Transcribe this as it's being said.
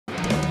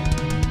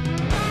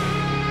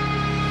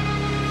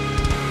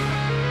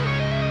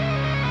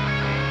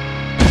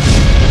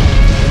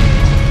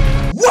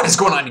What is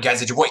going on, you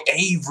guys? It's your boy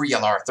Avery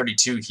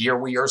LR32 here.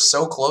 We are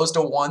so close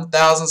to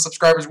 1,000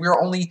 subscribers. We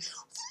are only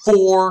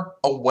 4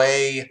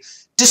 away.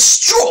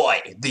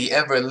 Destroy the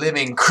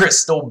ever-living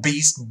Crystal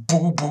Beast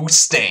Boo-Boo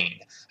Stain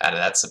out of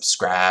that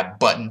subscribe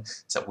button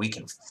so we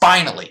can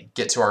finally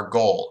get to our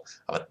goal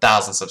of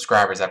 1,000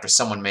 subscribers after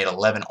someone made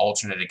 11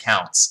 alternate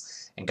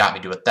accounts and got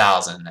me to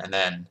 1,000, and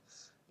then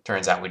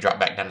turns out we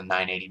dropped back down to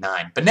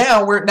 989. But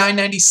now we're at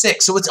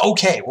 996, so it's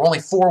okay. We're only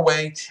 4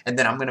 away, and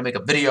then I'm going to make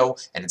a video,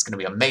 and it's going to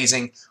be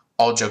amazing.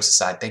 All jokes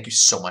aside, thank you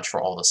so much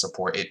for all the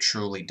support. It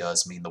truly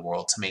does mean the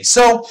world to me.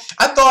 So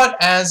I thought,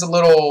 as a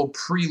little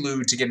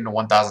prelude to getting to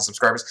 1,000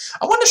 subscribers,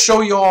 I want to show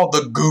you all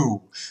the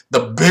GUU,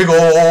 the big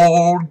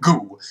old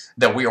GUU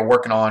that we are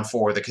working on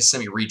for the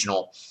Kissimmee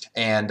Regional.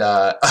 And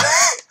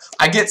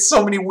I get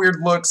so many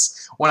weird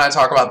looks when I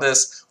talk about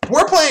this.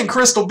 We're playing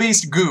Crystal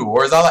Beast GUU,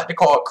 or as I like to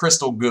call it,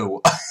 Crystal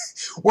GUU.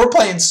 We're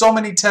playing so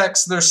many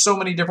techs. There's so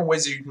many different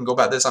ways that you can go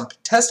about this. I'm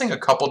testing a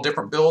couple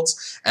different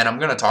builds, and I'm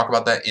going to talk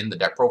about that in the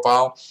deck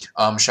profile.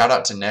 Shout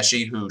out to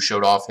Neshi, who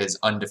showed off his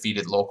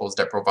undefeated locals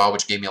deck profile,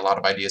 which gave me a lot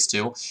of ideas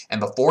too. And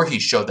before he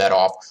showed that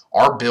off,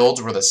 our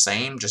builds were the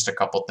same, just a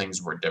couple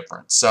things were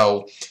different.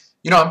 So,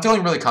 you know, I'm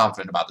feeling really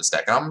confident about this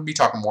deck, and I'm going to be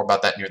talking more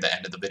about that near the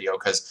end of the video,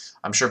 because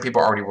I'm sure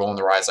people are already rolling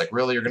their eyes like,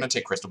 really, you're going to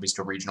take Crystal Beast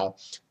to a regional?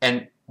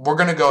 And we're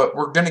going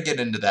to get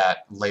into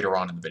that later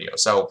on in the video.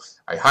 So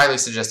I highly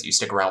suggest that you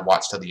stick around,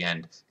 watch till the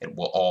end. It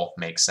will all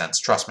make sense.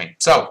 Trust me.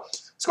 So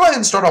let's go ahead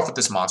and start off with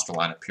this monster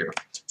lineup here.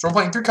 So we're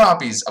playing 3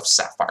 copies of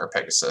Sapphire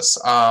Pegasus.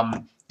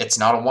 It's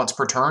not a once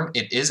per turn.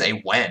 It is a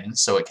when,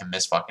 so it can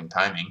miss fucking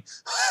timing.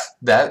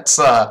 That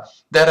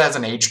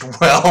hasn't aged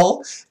well.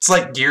 It's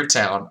like Gear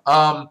Town.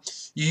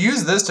 You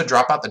use this to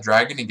drop out the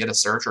dragon and get a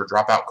search, or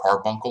drop out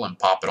Carbuncle and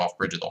pop it off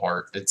Bridge of the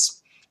Heart.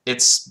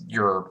 It's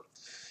your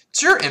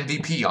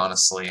MVP,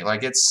 honestly.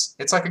 Like it's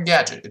like a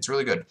gadget. It's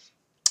really good.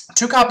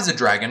 2 copies of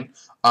Dragon,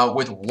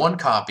 with 1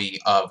 copy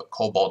of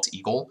Cobalt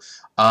Eagle.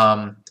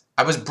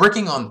 I was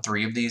bricking on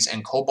 3 of these,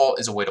 and Cobalt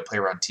is a way to play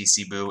around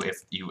TC Boo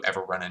if you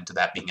ever run into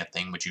that being a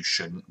thing, which you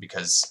shouldn't,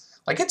 because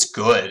like it's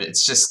good.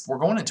 It's just we're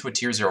going into a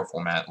tier 0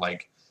 format.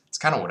 Like it's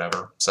kind of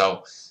whatever.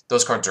 So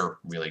those cards are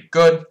really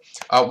good.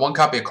 1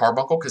 copy of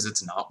Carbuncle, because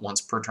it's not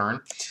once per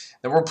turn.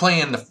 Then we're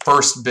playing the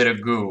first bit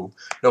of GUU.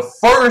 The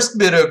first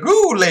bit of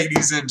GUU,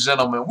 ladies and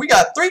gentlemen. We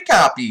got 3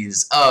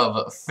 copies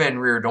of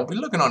Fenrir. Don't be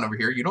looking on over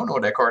here. You don't know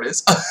what that card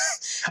is.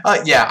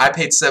 Yeah, I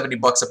paid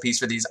 $70 a piece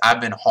for these.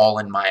 I've been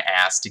hauling my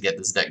ass to get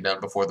this deck done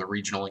before the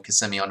regional in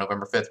Kissimmee on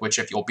November 5th, which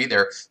if you'll be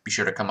there, be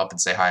sure to come up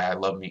and say hi. I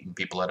love meeting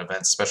people at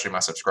events, especially my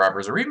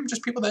subscribers, or even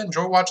just people that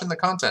enjoy watching the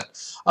content.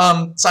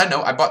 Side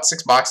note, I bought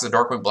 6 boxes of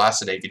Darkwing Blast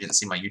today if you didn't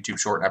see my YouTube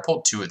short, and I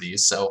pulled 2 of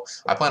these, so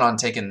I plan on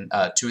taking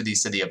 2 of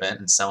these to the event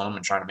and selling them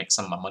and trying to make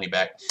some of my money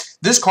back.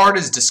 This card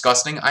is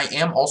disgusting. I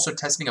am also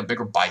testing a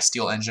bigger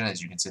Bi-Steel engine, as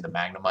you can see the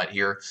Magnemite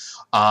here.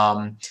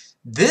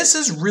 This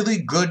is really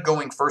good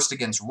going first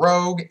against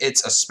Rogue.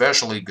 It's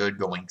especially good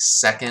going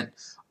second.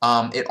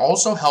 It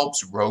also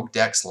helps Rogue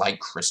decks like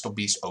Crystal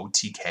Beast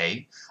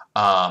OTK,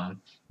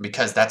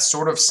 because that's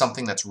sort of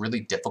something that's really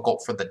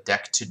difficult for the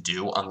deck to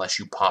do unless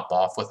you pop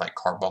off with like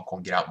Carbuncle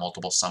and get out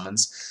multiple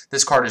summons.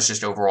 This card is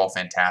just overall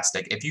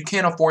fantastic. If you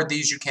can't afford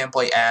these, you can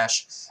play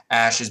Ash.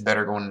 Ash is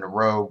better going into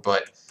Rogue,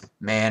 but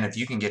man, if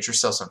you can get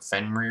yourself some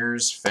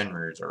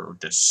Fenrirs are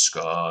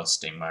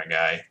disgusting, my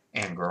guy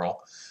and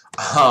girl.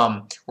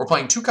 We're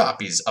playing 2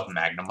 copies of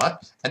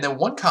Magnemite and then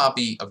 1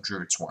 copy of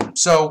Druid Swarm.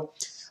 So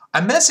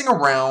I'm messing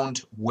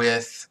around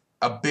with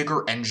a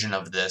bigger engine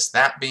of this,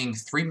 that being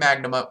 3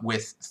 Magnemite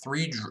with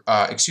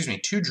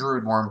 2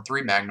 Druid Worm,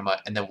 3 Magnemite,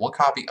 and then 1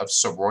 copy of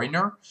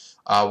Soroiner,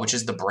 which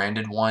is the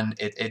branded one.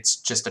 It's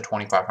just a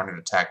 2,500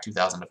 attack,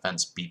 2,000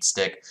 defense beat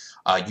stick.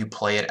 You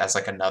play it as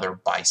like another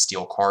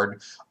Bi-Steel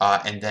card,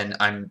 and then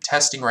I'm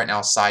testing right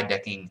now side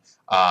decking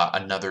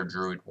another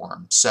Druid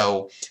Worm.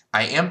 So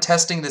I am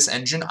testing this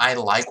engine. I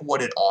like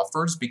what it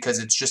offers because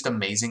it's just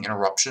amazing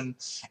interruption,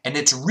 and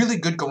it's really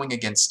good going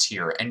against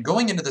tier. And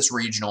going into this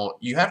regional,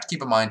 you have to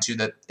keep in mind too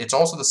that it's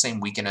also the same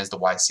weekend as the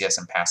YCS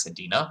in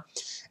Pasadena.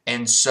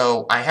 And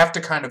so I have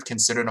to kind of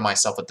consider to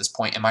myself at this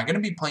point, am I going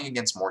to be playing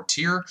against more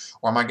tier,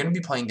 or am I going to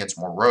be playing against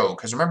more Rogue?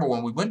 Because remember,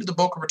 when we went to the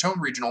Boca Raton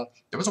regional,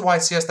 there was a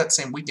YCS that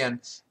same weekend,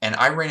 and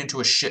I ran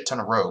into a shit ton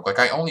of Rogue. Like,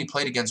 I only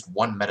played against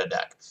 1 meta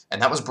deck,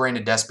 and that was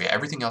Branded Despia.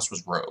 Everything else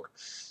was Rogue.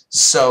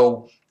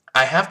 So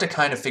I have to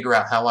kind of figure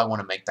out how I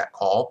want to make that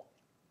call,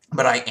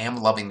 but I am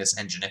loving this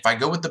engine. If I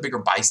go with the bigger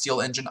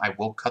Bi-Steel engine, I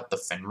will cut the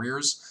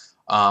Fenrirs.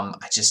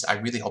 I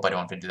really hope I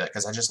don't have to do that,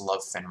 because I just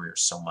love Fenrir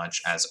so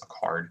much as a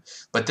card.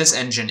 But this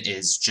engine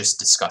is just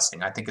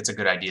disgusting. I think it's a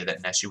good idea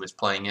that Neshi was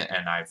playing it,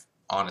 and I've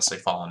honestly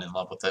fallen in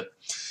love with it.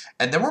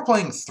 And then we're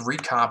playing 3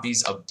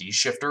 copies of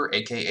D-Shifter,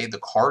 aka the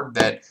card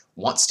that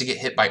wants to get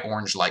hit by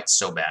Orange Light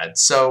so bad.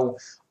 So,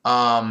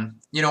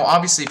 you know,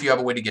 obviously if you have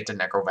a way to get to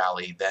Necro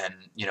Valley, then,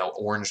 you know,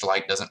 Orange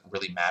Light doesn't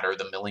really matter.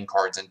 The milling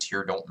cards in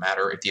tier don't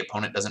matter. If the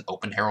opponent doesn't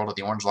open Herald of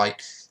the Orange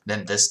Light,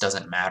 then this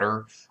doesn't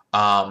matter.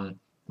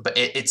 But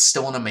it's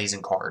still an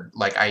amazing card.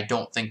 Like, I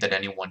don't think that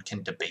anyone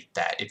can debate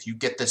that. If you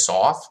get this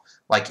off,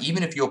 like,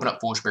 even if you open up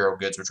Foolish Burial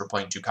Goods, which we're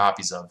playing 2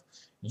 copies of,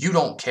 you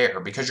don't care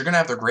because you're going to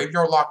have their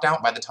graveyard locked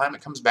out. By the time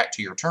it comes back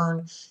to your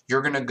turn,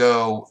 you're going to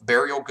go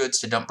Burial Goods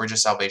to dump Bridge of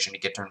Salvation to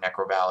get to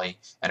Necro Valley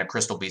and a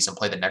Crystal Beast and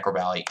play the Necro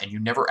Valley, and you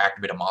never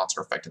activate a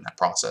monster effect in that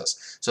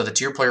process. So the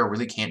tier player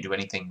really can't do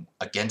anything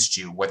against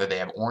you, whether they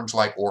have Orange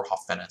Light or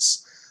Huff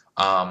Venice.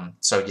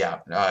 So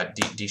yeah,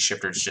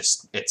 D-Shifter's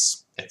just,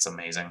 it's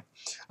amazing.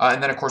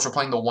 And then, of course, we're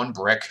playing the 1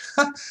 brick.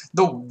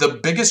 the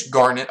biggest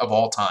Garnet of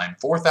all time.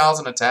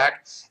 4,000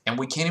 attack, and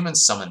we can't even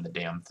summon the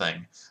damn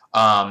thing.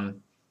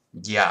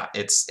 Yeah,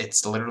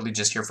 it's literally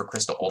just here for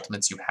Crystal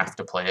Ultimates. You have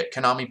to play it.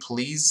 Konami,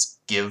 please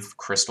give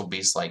Crystal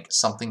Beast, like,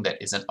 something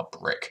that isn't a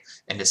brick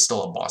and is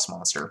still a boss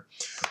monster.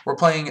 We're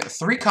playing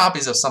 3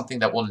 copies of something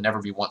that will never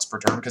be once per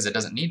turn because it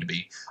doesn't need to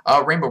be.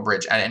 Rainbow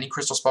Bridge. Add any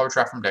Crystal Spell or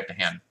Trap from deck to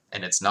hand,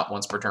 and it's not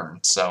once per turn.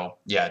 So,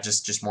 yeah,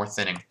 just more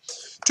thinning.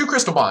 2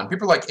 Crystal Bond.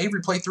 People are like,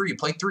 Avery, play 3,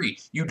 play 3.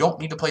 You don't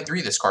need to play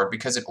 3 this card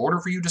because in order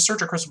for you to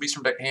search a Crystal Beast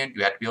from deck to hand,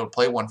 you have to be able to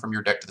play one from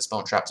your deck to the Spell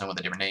and Trap Zone with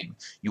a different name.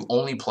 You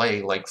only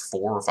play like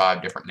 4 or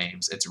 5 different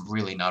names. It's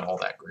really not all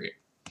that great.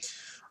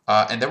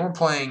 And then we're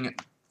playing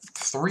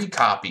 3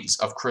 copies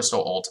of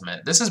Crystal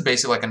Ultimate. This is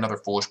basically like another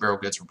Foolish Burial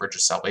Goods for Bridge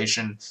of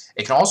Salvation.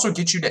 It can also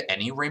get you to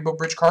any Rainbow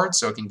Bridge card,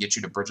 so it can get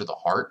you to Bridge of the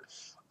Heart.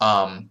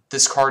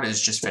 This card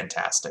is just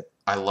fantastic.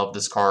 I love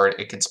this card.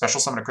 It can special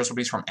summon a Crystal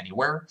Beast from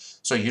anywhere.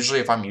 So usually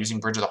if I'm using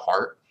Bridge of the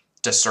Heart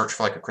to search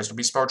for like a Crystal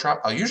Beast spell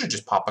trap, I'll usually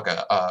just pop like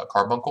a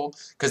Carbuncle,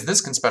 because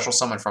this can special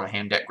summon from a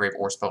hand, deck, grave,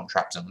 or spell and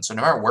trap zone. So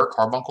no matter where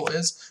Carbuncle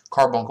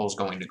is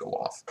going to go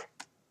off.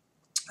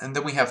 And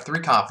then we have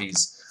 3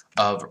 copies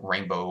of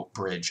Rainbow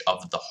Bridge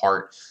of the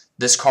Heart.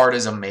 This card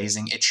is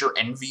amazing. It's your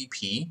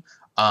MVP.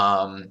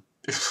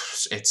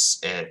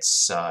 It's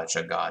such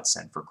a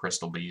godsend for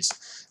Crystal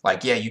Beast.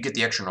 Like, yeah, you get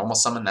the extra normal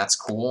summon, that's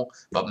cool,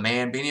 but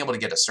man, being able to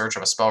get a search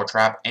of a spell or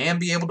trap and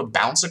be able to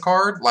bounce a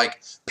card,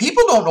 like,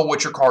 people don't know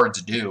what your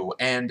cards do,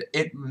 and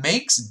it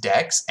makes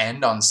decks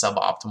end on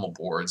suboptimal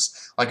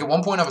boards. Like, at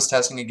one point I was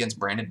testing against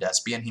Brandon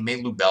Despian, he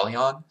made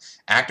Lubellion,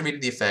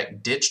 activated the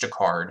effect, ditched a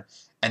card,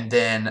 and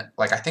then,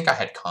 like, I think I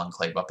had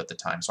Conclave up at the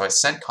time, so I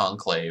sent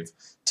Conclave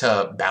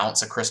to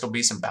bounce a Crystal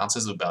Beast and bounce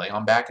his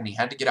Lubellion back, and he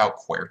had to get out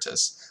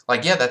Quertus.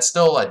 Like, yeah, that's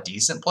still a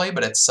decent play,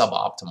 but it's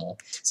suboptimal.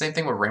 Same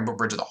thing with Rainbow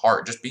Bridge of the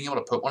Heart. Just being able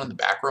to put one in the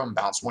back row and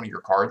bounce one of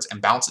your cards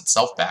and bounce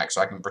itself back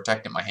so I can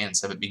protect it in my hand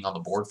instead of it being on the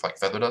board for, like,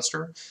 Feather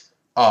Duster.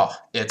 Oh,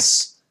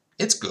 it's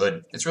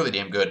good. It's really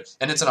damn good.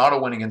 And it's an auto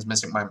win against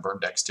Mystic Mind Burn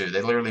decks, too.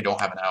 They literally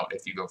don't have an out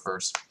if you go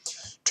first.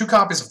 2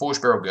 copies of Foolish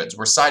Burial Goods.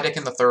 We're side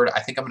decking the 3rd.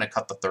 I think I'm going to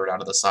cut the 3rd out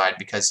of the side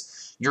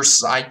because your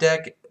side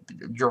deck,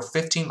 your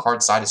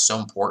 15-card side is so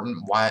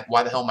important. Why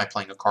the hell am I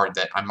playing a card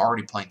that I'm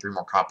already playing 3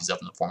 more copies of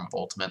in the form of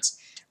Ultimates?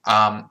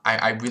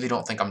 I really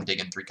don't think I'm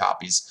digging 3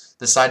 copies.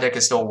 The side deck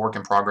is still a work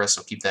in progress,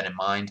 so keep that in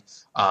mind.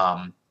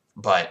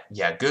 But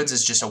yeah, Goods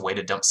is just a way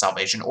to dump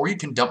Salvation, or you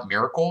can dump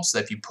Miracle, so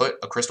that if you put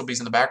a Crystal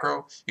Beast in the back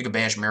row, you can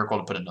banish Miracle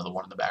to put another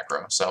one in the back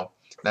row. So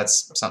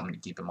that's something to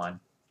keep in mind.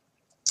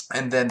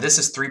 And then this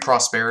is 3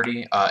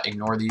 Prosperity.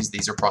 Ignore these.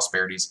 These are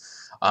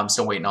Prosperities. I'm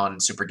still waiting on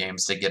Super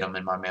Games to get them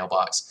in my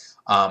mailbox.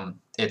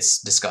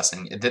 It's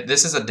disgusting.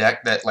 This is a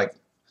deck that, like,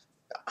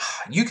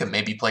 you can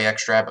maybe play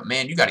extra, but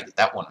man, you got to get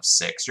that one of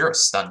 6. You're a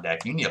stun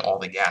deck. You need all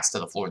the gas to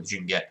the floor that you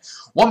can get.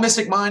 1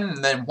 Mystic Mine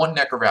and then 1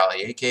 Necro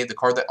Valley, aka the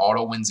card that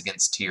auto wins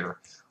against tier.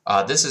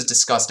 This is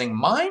disgusting.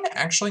 Mine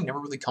actually never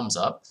really comes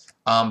up,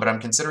 but I'm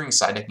considering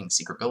side decking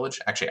Secret Village.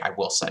 Actually, I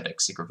will side deck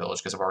Secret Village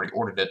because I've already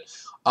ordered it.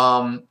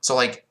 So,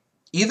 like,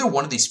 either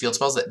one of these field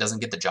spells that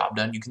doesn't get the job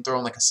done, you can throw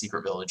in like a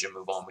Secret Village and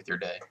move on with your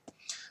day.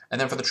 And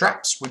then for the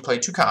traps, we play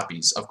 2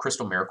 copies of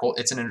Crystal Miracle.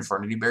 It's an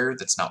Infernity Barrier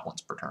that's not once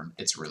per turn.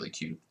 It's really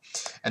cute.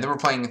 And then we're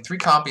playing 3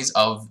 copies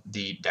of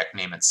the deck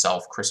name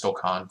itself, Crystal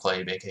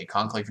Conclave, aka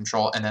Conclave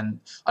Control, and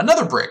then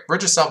another brick,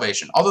 Bridge of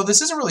Salvation. Although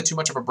this isn't really too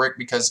much of a brick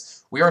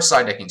because we are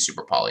side decking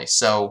Super Poly.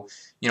 So,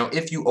 you know,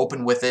 if you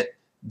open with it,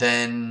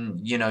 then,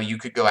 you know, you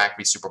could go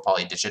activate Super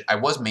Poly, ditch it. I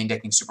was main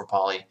decking Super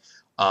Poly.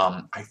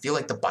 I feel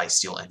like the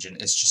Bysteel engine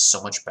is just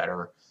so much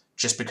better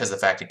just because of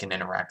the fact it can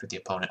interact with the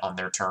opponent on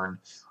their turn.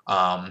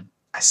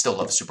 I still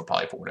love Super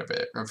Poly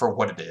for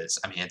what it is.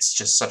 I mean, it's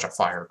just such a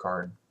fire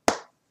card.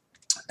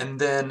 And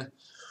then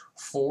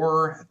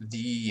for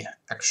the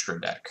extra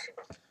deck,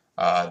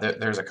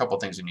 there's a couple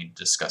things we need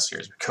to discuss here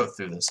as we go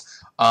through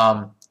this.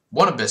 1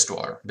 Abyss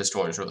Dweller. Abyss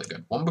Dweller is really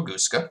good. 1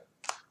 Baguska.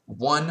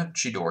 1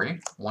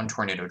 Chidori. 1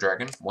 Tornado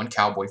Dragon. 1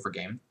 Cowboy for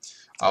game.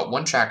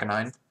 1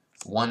 Chakanine.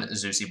 1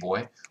 Zeusy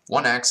Boy.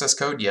 1 access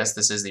code. Yes,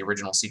 this is the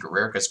original secret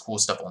rare because Cool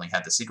Stuff only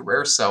had the secret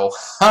rare. So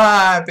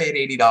I paid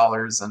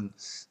 $80 and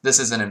this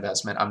is an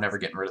investment. I'm never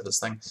getting rid of this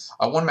thing.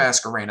 1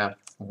 Masquerena.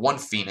 1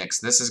 Phoenix.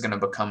 This is going to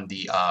become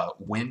the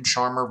Wind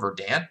Charmer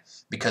Verdant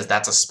because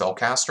that's a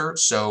spellcaster.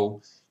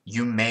 So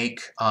you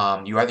make,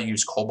 you either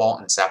use Cobalt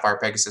and Sapphire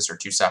Pegasus or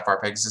 2 Sapphire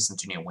Pegasus and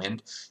 2 Neo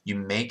Wind. You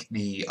make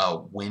the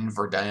Wind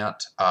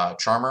Verdant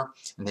Charmer,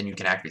 and then you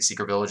can activate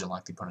Secret Village and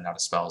lock the opponent out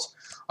of spells.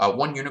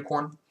 1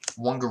 Unicorn,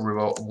 1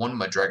 GUU, 1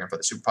 Mud Dragon for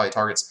the Super Poly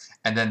targets,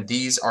 and then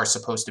these are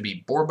supposed to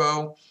be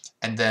Borbo,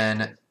 and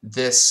then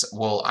this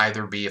will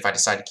either be, if I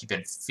decide to keep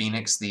in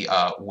Phoenix, the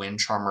Wind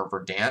Charmer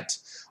Verdant,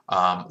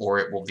 or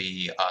it will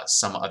be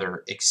some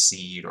other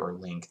Exceed or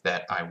Link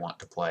that I want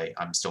to play.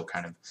 I'm still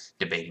kind of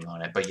debating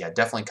on it. But yeah,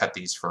 definitely cut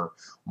these for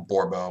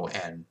Borbo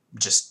and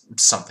just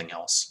something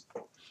else.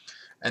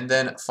 And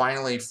then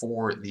finally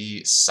for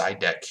the side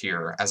deck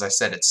here, as I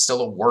said, it's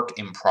still a work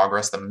in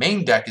progress. The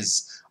main deck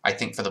is, I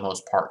think, for the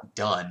most part,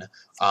 done.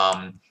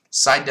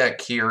 Side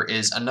deck here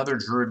is another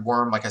Druid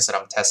Worm. Like I said,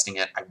 I'm testing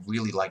it. I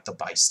really like the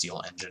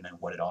Bysteel engine and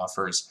what it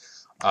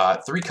offers.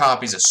 3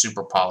 copies of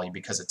Super Poly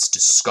because it's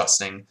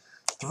disgusting.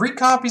 3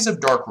 copies of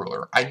Dark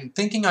Ruler. I'm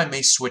thinking I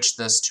may switch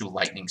this to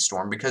Lightning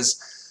Storm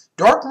because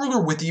Dark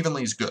Ruler with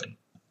Evenly is good.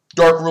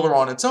 Dark Ruler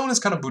on its own is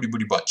kind of booty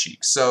butt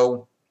cheek.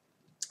 So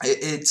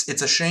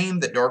it's a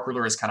shame that Dark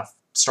Ruler is kind of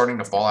starting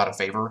to fall out of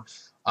favor.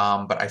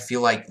 But I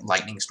feel like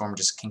Lightning Storm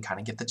just can kind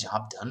of get the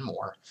job done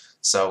more.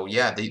 So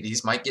yeah,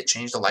 these might get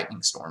changed to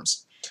Lightning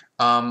Storms.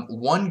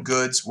 1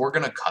 Goods, we're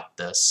gonna cut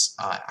this.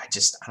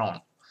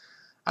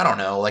 I don't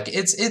know, like,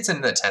 it's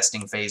in the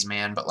testing phase,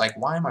 man, but, like,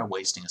 why am I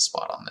wasting a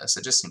spot on this?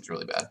 It just seems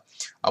really bad.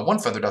 1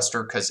 Feather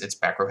Duster, because it's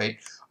Backrow Hate.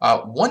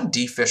 1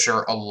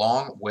 D-Fisher,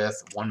 along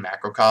with 1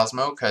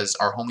 Macrocosmo, because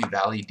our homie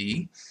Valley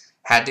D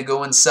had to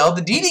go and sell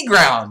the DD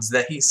grounds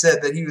that he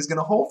said that he was going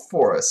to hold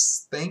for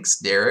us. Thanks,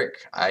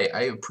 Derek. I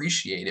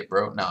appreciate it,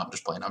 bro. No, I'm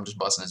just playing. I'm just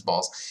busting his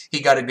balls. He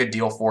got a good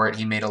deal for it.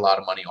 He made a lot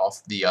of money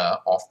off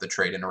the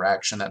trade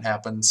interaction that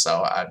happened,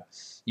 so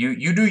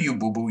You do you,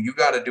 boo-boo. You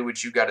got to do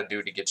what you got to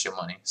do to get your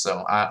money.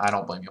 So I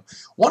don't blame you.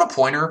 1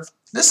 Pointer.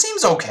 This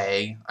seems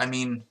okay. I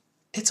mean,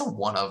 it's a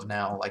 1 of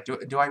now. Like,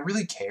 do I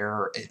really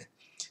care?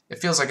 It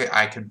feels like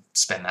I could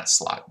spend that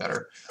slot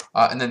better.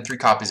 And then 3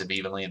 copies of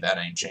Evenly. That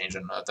ain't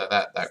changing.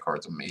 That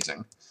card's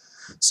amazing.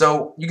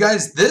 So, you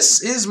guys,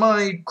 this is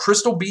my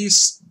Crystal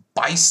Beast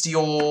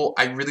Bysteel.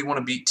 I really want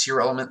to beat Tier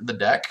Element in the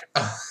deck.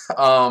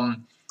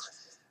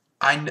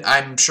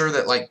 I'm sure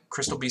that, like,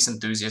 Crystal Beast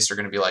enthusiasts are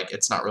going to be like,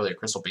 it's not really a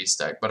Crystal Beast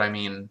deck, but I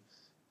mean,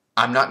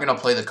 I'm not going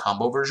to play the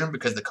combo version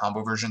because the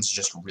combo version is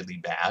just really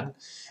bad.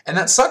 And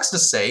that sucks to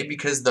say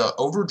because the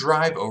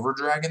Overdrive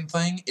Overdragon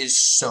thing is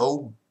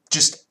so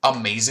just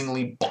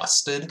amazingly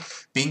busted.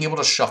 Being able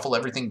to shuffle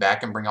everything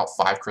back and bring out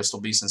 5 Crystal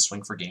Beasts and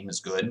swing for game is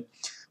good.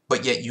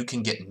 But yet you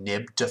can get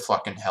nibbed to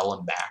fucking hell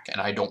and back, and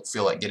I don't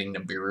feel like getting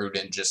Nibiru'd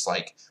and just,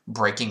 like,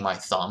 breaking my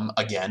thumb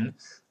again.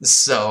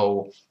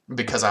 So,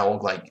 because I will,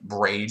 like,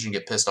 rage and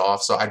get pissed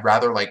off, so I'd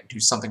rather, like,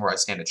 do something where I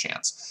stand a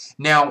chance.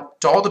 Now,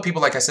 to all the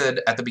people, like I said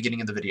at the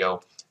beginning of the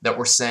video, that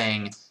were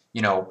saying,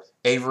 you know,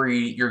 Avery,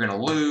 you're going to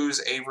lose,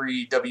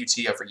 Avery,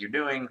 WTF are you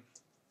doing?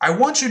 I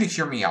want you to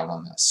hear me out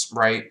on this,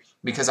 right?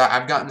 Because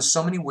I've gotten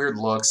so many weird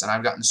looks, and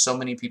I've gotten so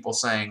many people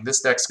saying, this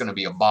deck's going to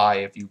be a buy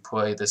if you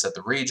play this at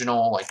the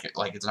regional, like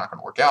it's not going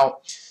to work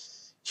out.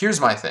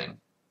 Here's my thing.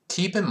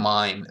 Keep in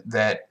mind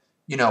that,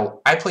 you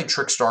know, I played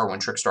Trickstar when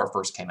Trickstar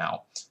first came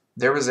out.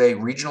 There was a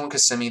regional in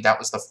Kissimmee. That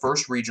was the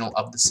first regional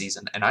of the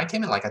season, and I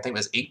came in, like, I think it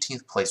was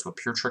 18th place with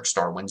pure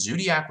Trickstar when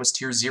Zodiac was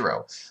tier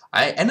 0.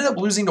 I ended up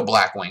losing to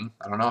Blackwing.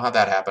 I don't know how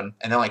that happened.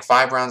 And then, like,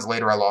 5 rounds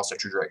later, I lost to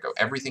True Draco.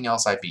 Everything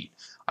else I beat.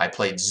 I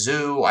played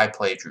Zoo, I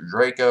played True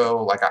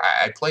Draco, like,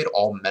 I played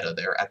all meta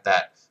there at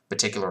that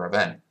particular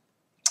event.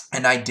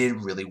 And I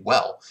did really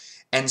well.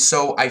 And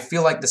so I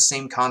feel like the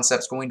same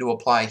concept's going to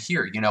apply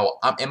here. You know,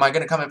 am I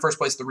going to come in first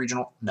place at the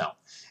regional? No.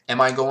 Am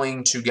I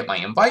going to get my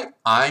invite?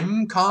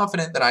 I'm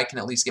confident that I can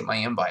at least get my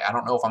invite. I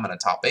don't know if I'm in a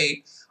top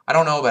 8. I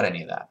don't know about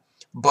any of that.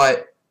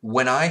 But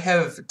when I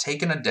have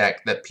taken a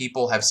deck that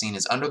people have seen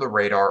as under the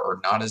radar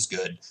or not as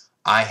good,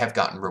 I have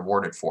gotten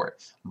rewarded for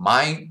it.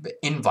 My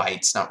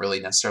invites, not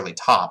really necessarily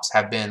tops,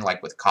 have been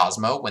like with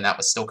Cosmo, when that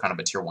was still kind of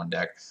a tier 1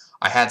 deck.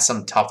 I had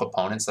some tough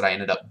opponents that I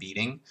ended up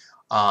beating,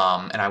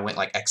 and I went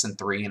like X and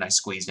 3, and I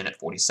squeezed in at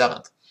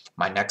 47th.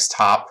 My next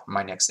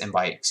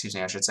invite, excuse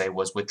me, I should say,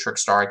 was with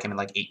Trickstar. I came in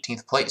like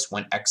 18th place,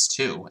 went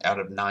X2 out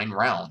of 9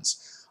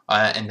 rounds.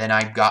 And then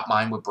I got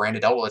mine with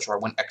Branded Eldritch, where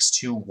I went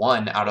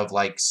X2-1 out of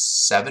like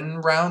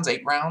 7 rounds,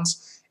 8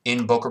 rounds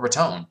in Boca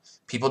Raton.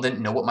 People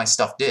didn't know what my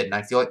stuff did, and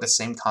I feel like the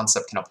same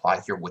concept can apply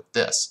here with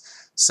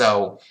this.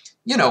 So,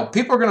 you know,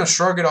 people are going to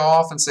shrug it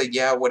off and say,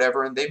 yeah,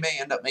 whatever, and they may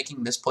end up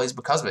making misplays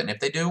because of it. And if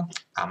they do,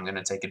 I'm going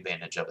to take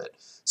advantage of it.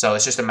 So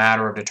it's just a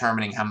matter of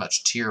determining how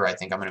much tier I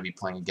think I'm going to be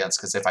playing against,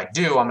 because if I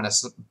do, I'm going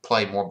to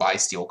play more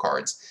Bysteel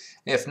cards.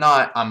 If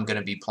not, I'm going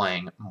to be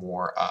playing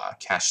more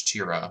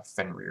Kashtira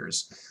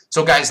Fenrir's.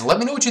 So guys, let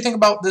me know what you think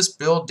about this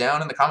build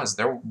down in the comments. Is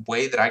there a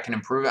way that I can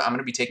improve it? I'm going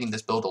to be taking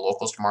this build to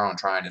locals tomorrow and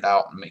trying it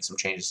out and make some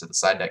changes to the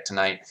side deck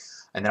tonight.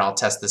 And then I'll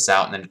test this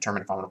out and then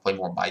determine if I want to play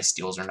more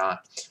Bysteels or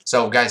not.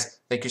 So guys,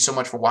 thank you so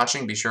much for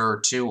watching. Be sure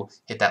to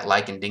hit that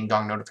like and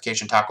ding-dong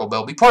notification taco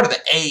bell. Be part of the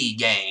A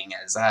gang,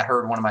 as I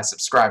heard one of my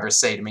subscribers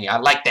say to me. I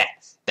like that.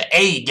 the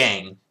A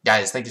gang.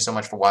 Guys, thank you so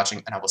much for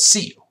watching, and I will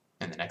see you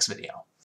in the next video.